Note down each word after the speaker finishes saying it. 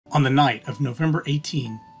On the night of November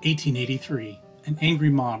 18, 1883, an angry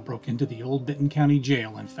mob broke into the old Benton County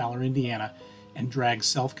Jail in Fowler, Indiana, and dragged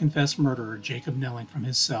self-confessed murderer Jacob Nelling from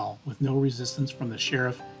his cell with no resistance from the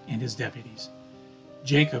sheriff and his deputies.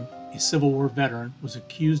 Jacob, a Civil War veteran, was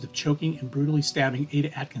accused of choking and brutally stabbing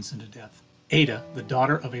Ada Atkinson to death. Ada, the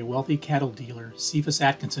daughter of a wealthy cattle dealer, Cephas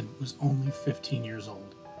Atkinson, was only 15 years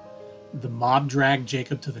old. The mob dragged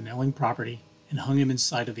Jacob to the Nelling property and hung him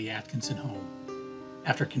inside of the Atkinson home.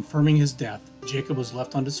 After confirming his death, Jacob was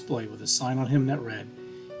left on display with a sign on him that read,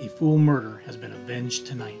 "A fool murder has been avenged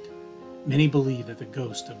tonight." Many believe that the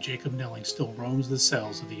ghost of Jacob Nelling still roams the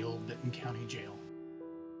cells of the old Benton County Jail.